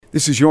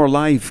This is Your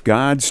Life,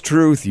 God's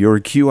Truth, your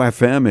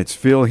QFM. It's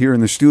Phil here in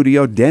the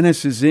studio.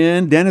 Dennis is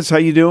in. Dennis, how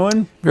you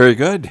doing? Very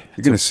good.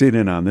 You're going to sit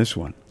in on this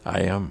one.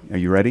 I am. Are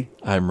you ready?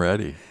 I'm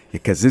ready.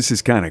 Because this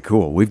is kind of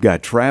cool. We've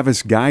got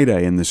Travis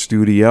Gaida in the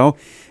studio,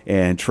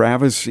 and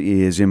Travis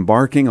is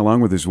embarking,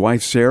 along with his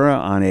wife Sarah,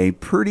 on a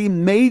pretty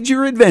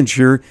major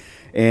adventure.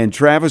 And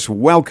Travis,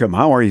 welcome.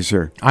 How are you,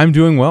 sir? I'm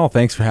doing well.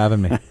 Thanks for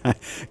having me.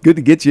 Good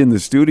to get you in the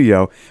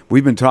studio.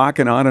 We've been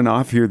talking on and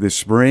off here this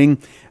spring.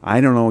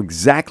 I don't know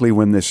exactly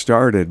when this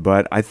started,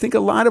 but I think a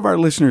lot of our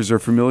listeners are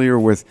familiar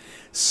with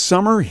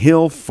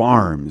Summerhill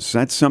Farms.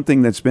 That's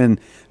something that's been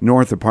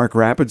north of Park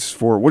Rapids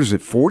for,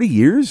 40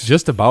 years?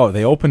 Just about.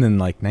 They opened in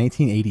like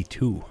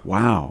 1982.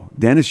 Wow.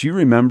 Dennis, you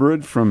remember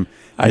it from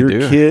I your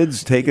do.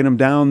 kids taking them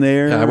down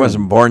there? Yeah, I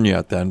wasn't born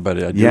yet then,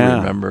 but I do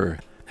remember.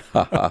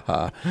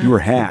 You were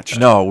hatched.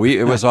 No,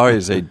 it was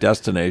always a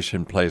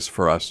destination place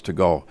for us to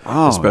go,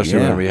 especially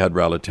when we had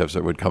relatives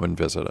that would come and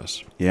visit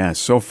us. Yeah,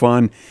 so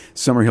fun,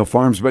 Summerhill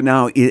Farms. But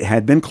now it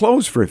had been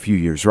closed for a few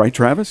years, right,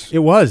 Travis?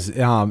 It was.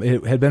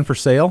 It had been for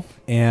sale,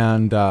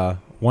 and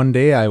one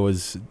day I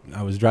was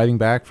driving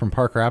back from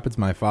Park Rapids.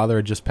 My father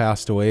had just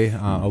passed away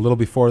a little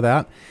before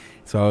that,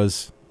 so I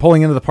was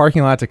pulling into the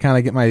parking lot to kind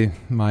of get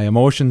my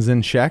emotions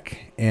in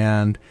check,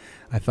 and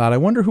I thought, I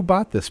wonder who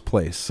bought this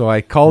place. So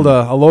I called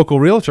a local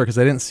realtor because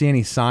I didn't see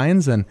any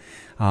signs, and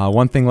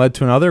one thing led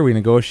to another. We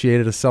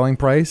negotiated a selling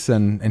price,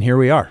 and here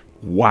we are.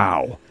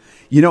 Wow.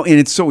 You know, and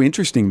it's so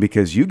interesting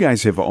because you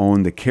guys have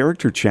owned the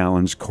Character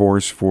Challenge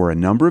course for a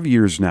number of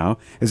years now.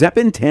 Has that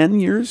been 10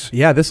 years?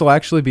 Yeah, this will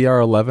actually be our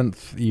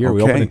 11th year. Okay.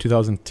 We opened in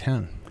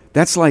 2010.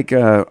 That's like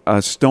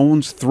a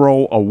stone's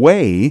throw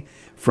away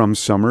from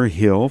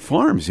Summerhill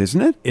Farms, isn't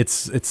it?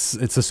 It's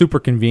a super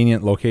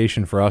convenient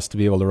location for us to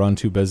be able to run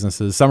two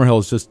businesses. Summerhill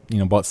is just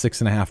about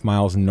 6.5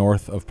 miles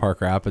north of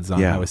Park Rapids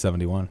on Highway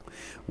 71.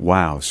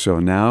 Wow. So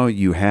now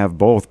you have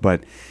both,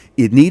 but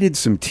it needed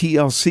some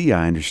TLC,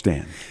 I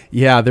understand.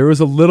 Yeah, there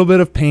was a little bit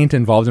of paint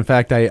involved. In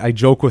fact, I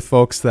joke with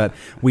folks that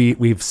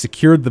we've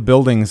secured the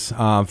buildings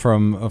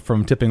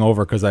from tipping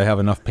over because I have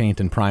enough paint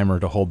and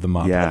primer to hold them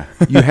up. Yeah.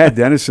 You had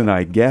Dennis and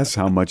I guess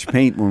how much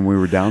paint when we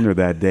were down there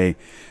that day.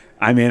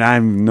 I mean,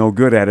 I'm no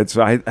good at it,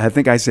 so I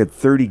think I said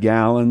 30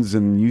 gallons,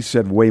 and you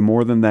said way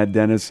more than that,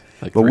 Dennis.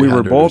 Like but we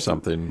were both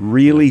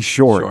really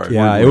short.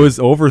 Yeah, it was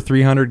over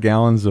 300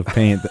 gallons of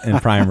paint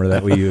and primer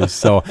that we used.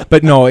 So,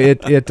 but no,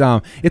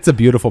 it's a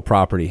beautiful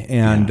property,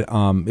 and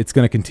it's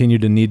going to continue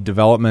to need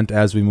development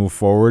as we move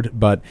forward.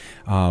 But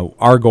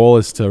our goal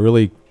is to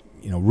really,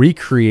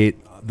 recreate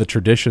the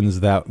traditions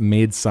that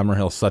made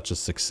Summerhill such a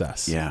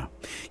success. Yeah.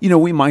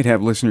 We might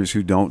have listeners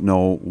who don't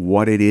know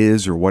what it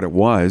is or what it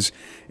was,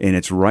 and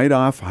it's right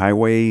off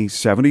Highway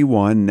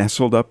 71,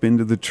 nestled up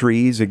into the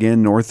trees,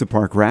 again, north of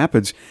Park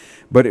Rapids.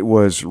 But it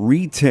was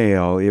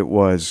retail, it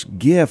was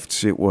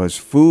gifts, it was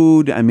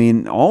food, I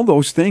mean, all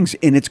those things,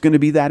 and it's going to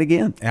be that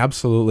again.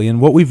 Absolutely. And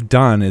what we've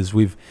done is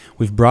we've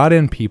brought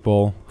in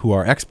people who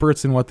are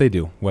experts in what they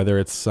do, whether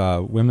it's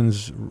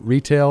women's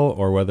retail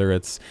or whether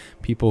it's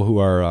people who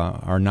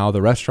are now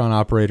the restaurant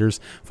operators,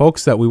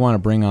 folks that we want to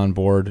bring on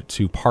board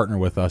to partner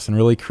with us and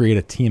really create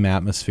a team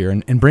atmosphere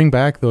and bring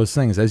back those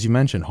things, as you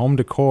mentioned, home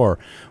decor,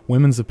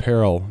 women's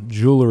apparel,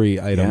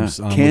 jewelry items.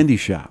 Candy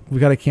shop.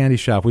 We've got a candy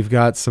shop. We've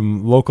got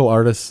some local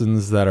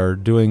artisans that are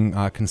doing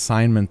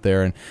consignment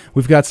there, and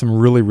we've got some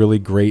really, really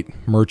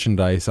great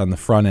merchandise on the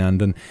front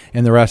end,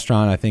 and the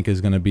restaurant, I think,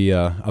 is going to be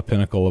a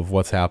pinnacle of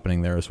what's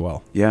happening there as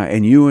well. Yeah,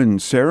 and you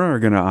and Sarah are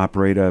going to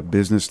operate a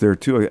business there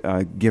too,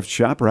 a gift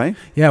shop, right?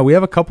 Yeah, we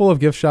have a couple of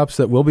gift shops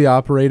that will be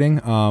operating,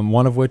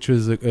 one of which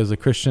is a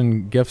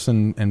Christian gifts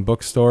and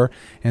bookstore,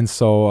 and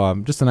so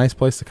just a nice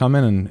place to come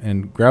in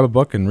and grab a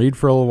book and read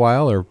for a little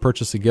while or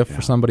purchase a gift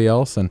for somebody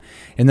else. And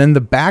then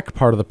the back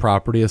part of the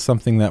property is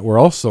something that we're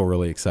also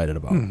really excited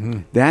about.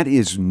 Mm-hmm. That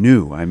is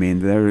new. I mean,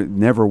 there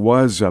never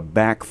was a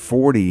back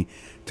 40,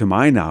 to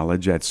my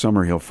knowledge, at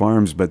Summerhill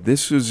Farms, but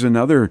this is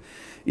another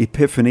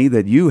epiphany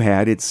that you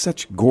had. It's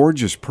such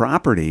gorgeous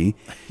property.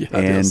 Yeah,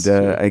 and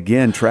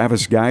again,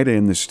 Travis Gaida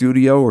in the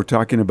studio. We're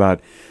talking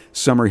about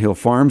Summerhill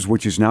Farms,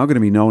 which is now going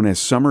to be known as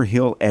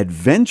Summerhill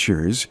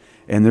Adventures.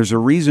 And there's a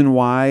reason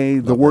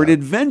why the word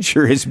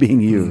adventure is being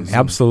used.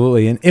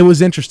 Absolutely. And it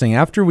was interesting.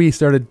 After we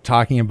started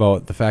talking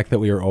about the fact that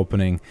we were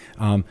opening,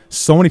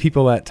 so many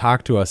people that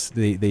talked to us,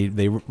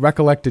 they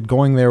recollected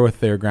going there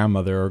with their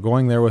grandmother or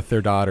going there with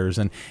their daughters.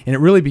 And it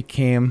really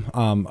became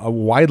a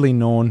widely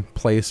known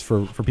place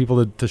for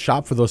people to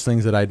shop for those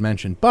things that I'd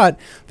mentioned. But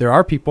there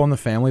are people in the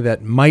family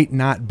that might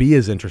not be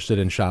as interested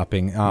in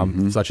shopping,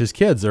 such as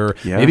kids or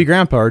maybe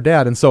grandpa or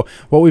dad. And so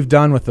what we've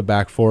done with the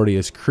Back 40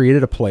 is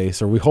created a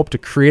place, or we hope to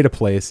create a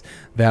place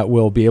that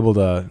will be able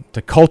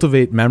to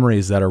cultivate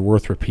memories that are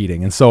worth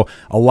repeating. And so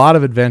a lot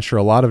of adventure,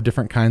 a lot of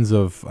different kinds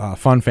of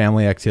fun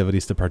family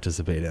activities to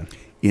participate in.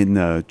 In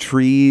the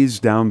trees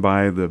down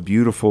by the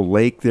beautiful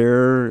lake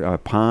there, a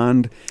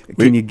pond.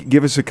 Can you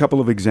give us a couple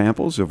of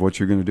examples of what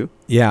you're going to do?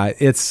 Yeah,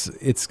 it's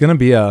going to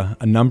be a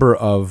number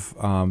of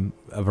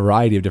a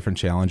variety of different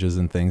challenges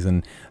and things.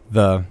 And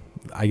the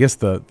I guess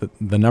the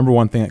number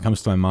one thing that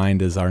comes to my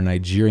mind is our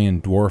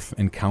Nigerian dwarf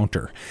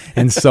encounter.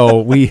 And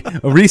so we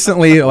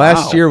recently,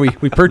 last year, we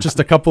purchased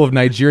a couple of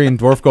Nigerian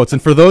dwarf goats.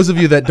 And for those of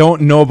you that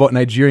don't know about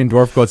Nigerian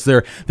dwarf goats,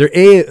 they're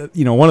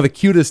one of the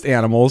cutest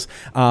animals,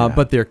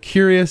 but they're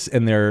curious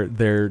and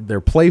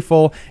they're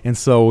playful. And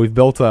so we've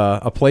built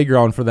a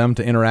playground for them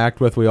to interact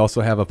with. We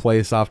also have a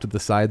place off to the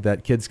side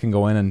that kids can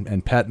go in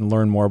and pet and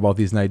learn more about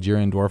these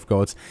Nigerian dwarf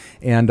goats.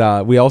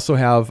 And we also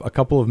have a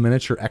couple of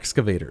miniature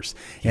excavators.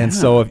 And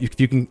so if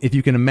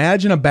you can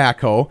imagine a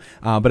backhoe,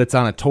 but it's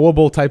on a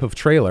towable type of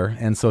trailer,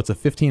 and so it's a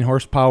 15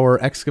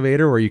 horsepower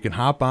excavator where you can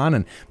hop on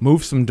and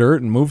move some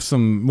dirt and move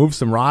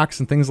some rocks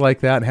and things like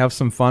that, and have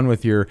some fun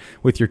with your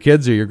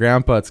kids or your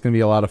grandpa. It's going to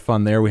be a lot of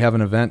fun there. We have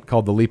an event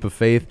called the Leap of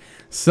Faith,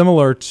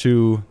 similar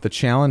to the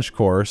challenge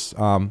course.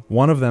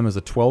 One of them is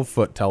a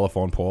 12-foot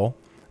telephone pole.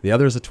 The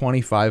other is a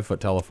 25-foot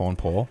telephone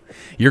pole.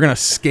 You're going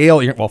to scale.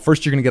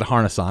 First you're going to get a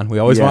harness on. We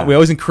always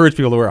encourage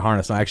people to wear a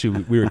harness on.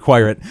 Actually, we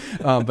require it.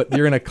 But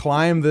you're going to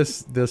climb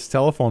this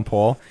telephone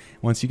pole.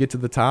 Once you get to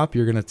the top,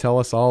 you're going to tell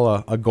us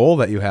all a goal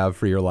that you have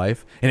for your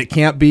life, and it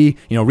can't be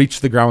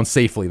reach the ground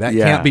safely. That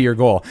can't be your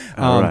goal.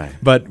 Right.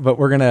 But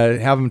we're going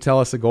to have them tell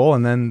us a goal,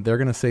 and then they're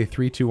going to say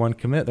 3, 2, 1,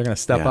 commit. They're going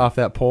to step off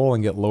that pole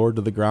and get lowered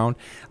to the ground.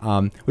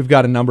 We've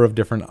got a number of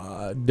different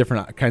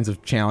kinds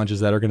of challenges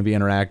that are going to be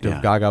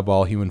interactive: Gaga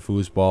ball, human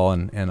foosball,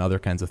 and other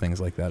kinds of things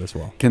like that as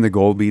well. Can the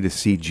goal be to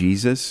see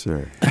Jesus?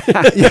 Or?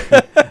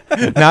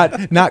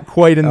 Not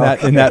quite in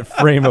that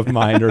frame of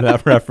mind or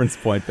that reference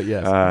point, but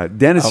yes.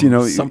 Dennis,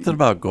 something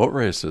about goat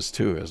races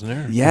too, isn't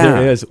there? Yeah,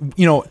 there is.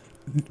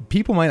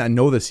 People might not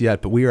know this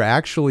yet, but we are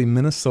actually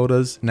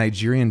Minnesota's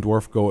Nigerian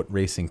dwarf goat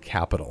racing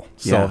capital.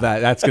 So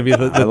that's going to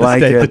be the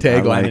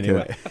tagline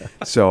anyway.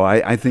 So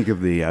I think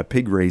of the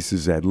pig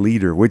races at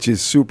Leader, which is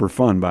super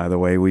fun, by the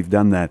way. We've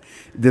done that.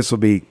 This will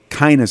be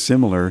kind of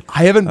similar.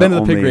 I haven't been to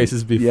the pig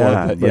races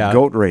before, but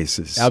goat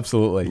races.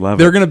 Absolutely.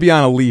 They're going to be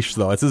on a leash,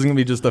 though. This isn't going to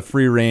be just a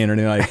free rein or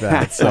anything like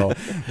that. So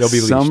they'll be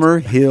leashed. Summer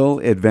Hill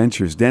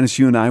Adventures. Dennis,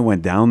 you and I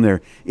went down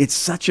there. It's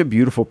such a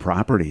beautiful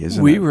property,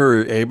 isn't it? We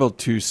were able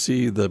to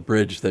see the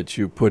bridge that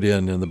you put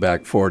in the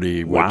back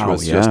 40, which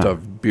was just a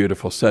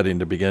beautiful setting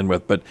to begin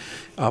with. But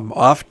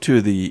off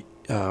to the,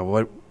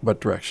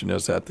 what direction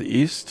is that? The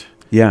east?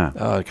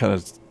 Yeah. Kind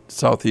of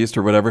southeast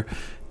or whatever.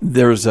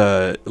 There's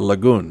a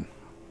lagoon.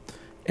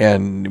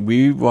 And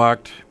we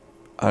walked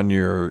on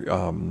your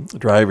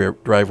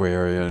driveway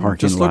area, and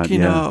just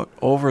looking out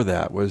over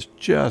that was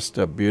just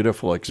a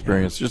beautiful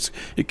experience. Just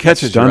it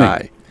catches your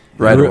eye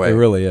right away. It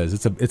really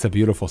is. It's a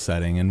beautiful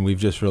setting, and we've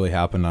just really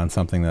happened on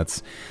something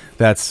that's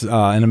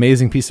an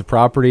amazing piece of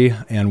property,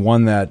 and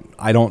one that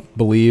I don't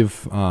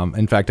believe,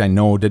 in fact, I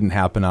know didn't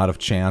happen out of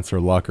chance or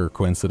luck or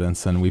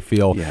coincidence. And we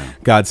feel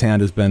God's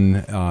hand has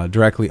been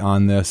directly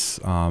on this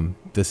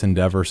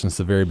endeavor since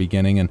the very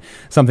beginning. And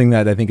something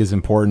that I think is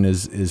important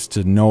is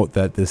to note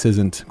that this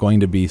isn't going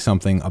to be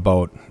something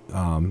about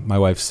my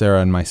wife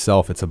Sarah and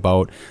myself. It's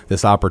about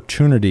this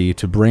opportunity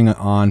to bring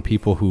on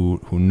people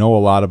who know a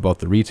lot about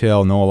the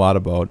retail, know a lot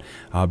about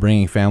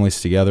bringing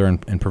families together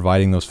and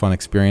providing those fun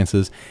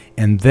experiences,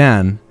 and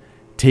then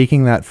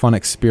taking that fun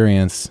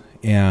experience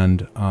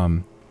and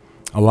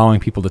allowing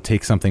people to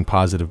take something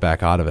positive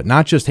back out of it.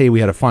 Not just, hey, we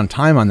had a fun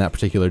time on that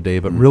particular day,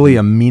 but really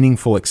a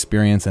meaningful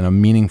experience and a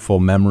meaningful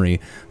memory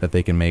that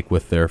they can make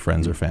with their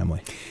friends or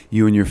family.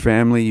 You and your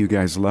family, you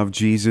guys love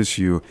Jesus.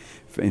 You,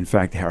 in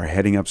fact, are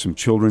heading up some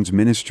children's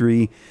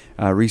ministry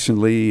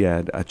recently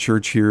at a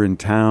church here in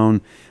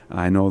town.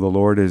 I know the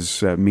Lord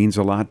means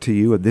a lot to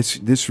you.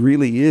 This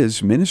really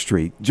is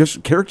ministry.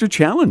 Just Character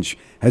Challenge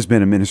has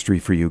been a ministry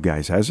for you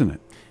guys, hasn't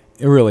it?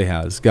 It really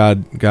has.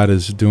 God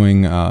is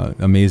doing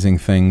amazing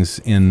things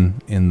in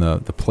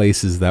the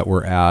places that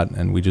we're at,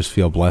 and we just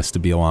feel blessed to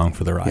be along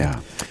for the ride.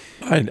 Yeah.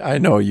 I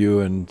know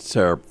you and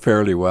Sarah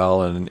fairly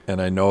well, and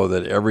I know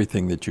that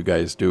everything that you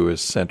guys do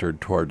is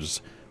centered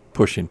towards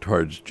pushing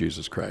towards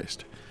Jesus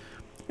Christ.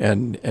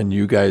 And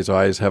you guys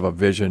always have a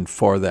vision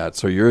for that.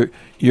 So you're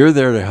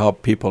there to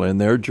help people in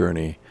their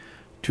journey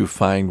to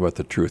find what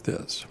the truth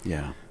is.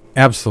 Yeah.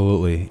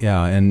 Absolutely,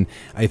 yeah. And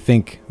I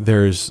think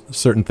there's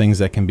certain things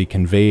that can be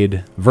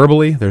conveyed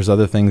verbally. There's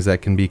other things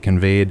that can be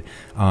conveyed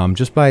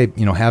just by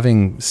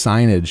having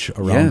signage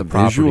around the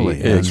property. Visually.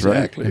 And,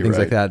 exactly, and things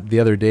like that. The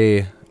other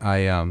day,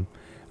 I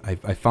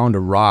found a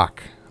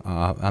rock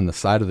on the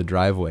side of the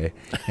driveway,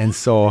 and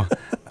so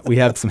we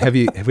had some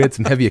heavy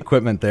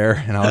equipment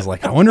there, and I was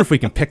like, I wonder if we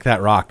can pick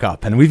that rock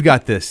up. And we've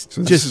got this.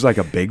 So this is like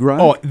a big rock?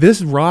 Oh,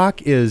 this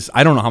rock is,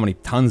 I don't know how many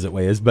tons it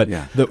weighs, but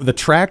the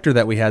tractor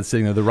that we had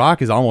sitting there, the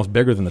rock is almost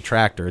bigger than the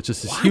tractor. It's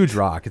just this huge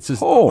rock. It's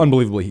just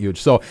unbelievably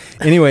huge. So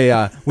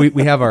anyway,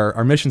 we have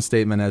our mission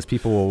statement as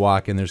people will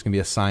walk in. There's going to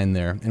be a sign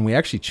there, and we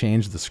actually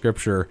changed the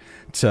scripture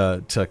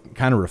to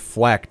kind of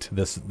reflect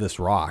this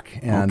rock.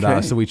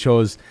 And so we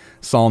chose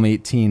Psalm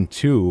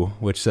 18:2,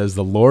 which says,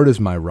 "The Lord is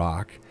my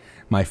rock,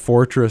 my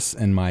fortress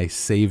and my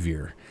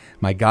Savior.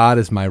 My God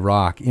is my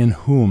rock, in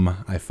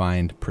whom I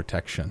find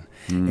protection.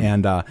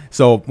 And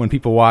so when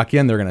people walk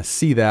in, they're going to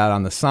see that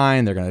on the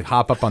sign. They're going to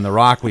hop up on the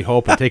rock, we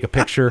hope, and take a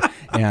picture,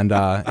 and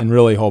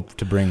really hope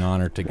to bring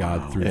honor to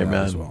God through that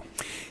as well.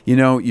 You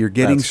know, you're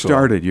getting That's cool.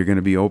 started. You're going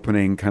to be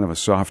opening kind of a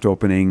soft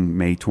opening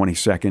May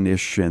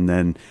 22nd-ish, and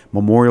then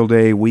Memorial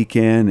Day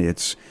weekend,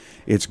 it's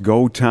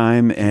go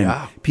time,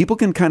 and people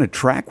can kind of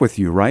track with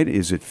you, right?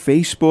 Is it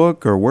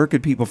Facebook, or where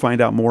could people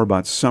find out more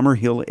about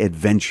Summerhill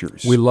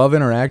Adventures? We love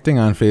interacting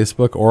on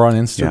Facebook or on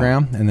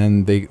Instagram, and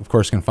then they, of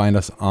course, can find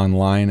us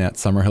online at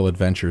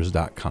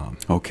summerhilladventures.com.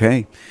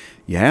 Okay.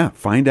 Yeah,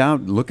 find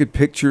out, look at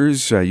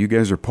pictures. You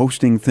guys are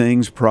posting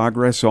things,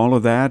 progress, all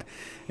of that.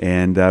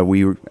 And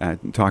we were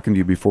talking to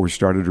you before we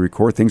started to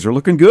record. Things are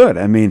looking good.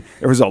 I mean,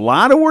 there was a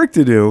lot of work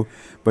to do,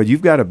 but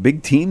you've got a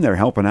big team there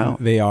helping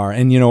out. They are.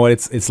 And you know what?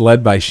 It's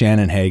led by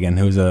Shannon Hagan,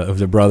 who's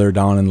a brother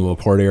down in the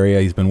LaPorte area.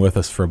 He's been with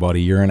us for about a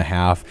year and a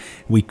half.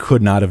 We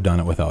could not have done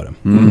it without him.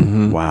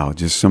 Mm-hmm. Wow,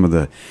 just some of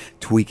the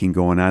tweaking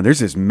going on. There's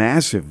this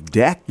massive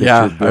deck that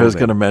you're building. I was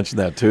going to mention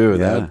that too.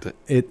 Yeah.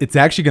 It's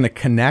actually going to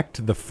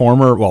connect the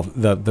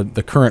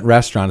the current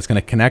restaurant. It's going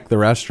to connect the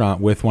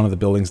restaurant with one of the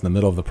buildings in the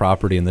middle of the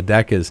property, and the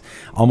deck is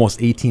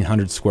almost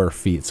 1,800 square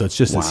feet. So it's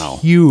just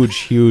this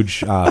huge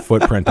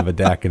footprint of a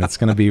deck, and it's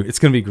going to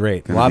be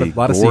great. A lot of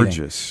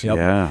gorgeous. Seating.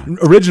 Yep. Yeah.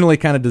 Originally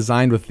kind of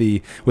designed with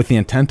the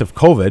intent of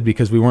COVID,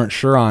 because we weren't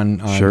sure on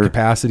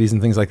capacities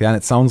and things like that. And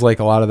it sounds like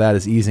a lot of that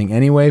is easing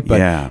anyway,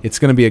 but it's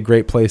going to be a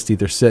great place to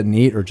either sit and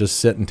eat or just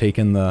sit and take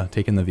in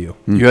the view.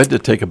 You had to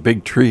take a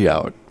big tree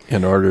out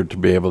in order to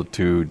be able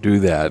to do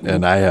that,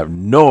 and I have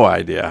no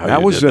idea how that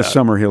you was did a that.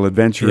 Summerhill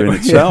adventure in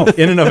itself.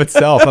 In and of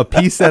itself, a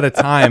piece at a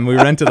time. We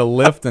rented a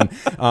lift, and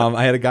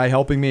I had a guy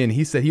helping me, and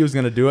he said he was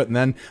going to do it, and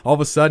then all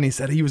of a sudden he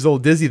said he was a little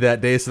dizzy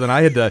that day, so then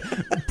I had to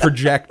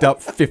project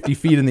up 50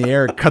 feet in the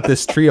air, cut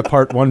this tree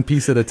apart one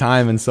piece at a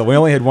time, and so we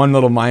only had one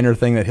little minor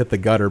thing that hit the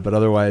gutter, but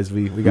otherwise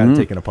we got it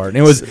taken apart. And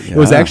it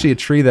was actually a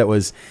tree that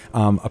was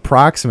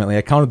approximately,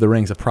 I counted the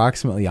rings,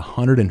 approximately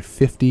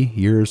 150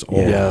 years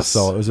old. Yes.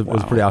 So it was a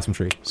pretty awesome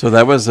tree. So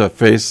that was a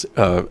faith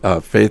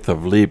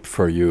of leap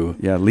for you.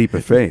 Yeah, leap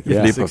of faith.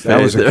 Yeah, Leap of that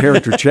faith. was a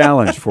character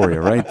challenge for you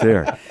right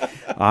there.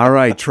 All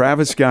right,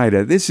 Travis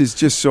Guida, this is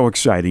just so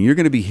exciting. You're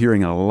going to be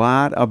hearing a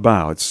lot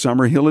about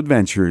Summerhill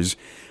Adventures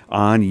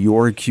on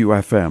your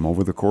QFM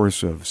over the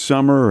course of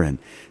summer and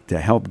to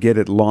help get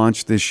it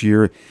launched this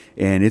year.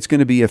 And it's going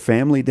to be a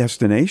family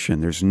destination.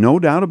 There's no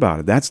doubt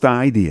about it. That's the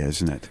idea,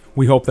 isn't it?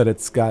 We hope that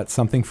it's got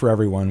something for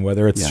everyone,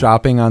 whether it's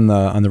shopping on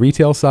the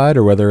retail side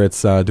or whether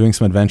it's doing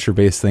some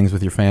adventure-based things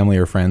with your family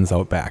or friends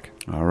out back.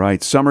 All right,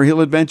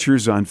 Summerhill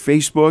Adventures on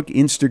Facebook,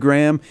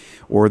 Instagram,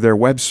 or their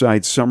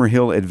website,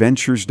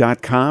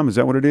 summerhilladventures.com. Is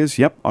that what it is?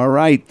 Yep, all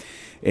right.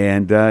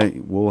 And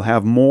we'll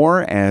have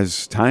more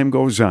as time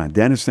goes on.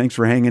 Dennis, thanks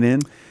for hanging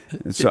in.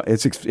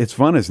 It's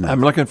fun, isn't it?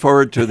 I'm looking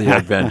forward to the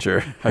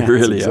adventure. I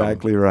really That's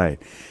exactly right.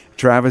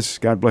 Travis,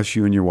 God bless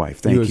you and your wife.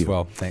 Thank you. You as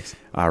well. Thanks.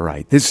 All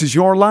right. This is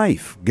Your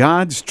Life,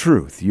 God's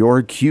Truth,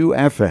 your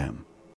QFM.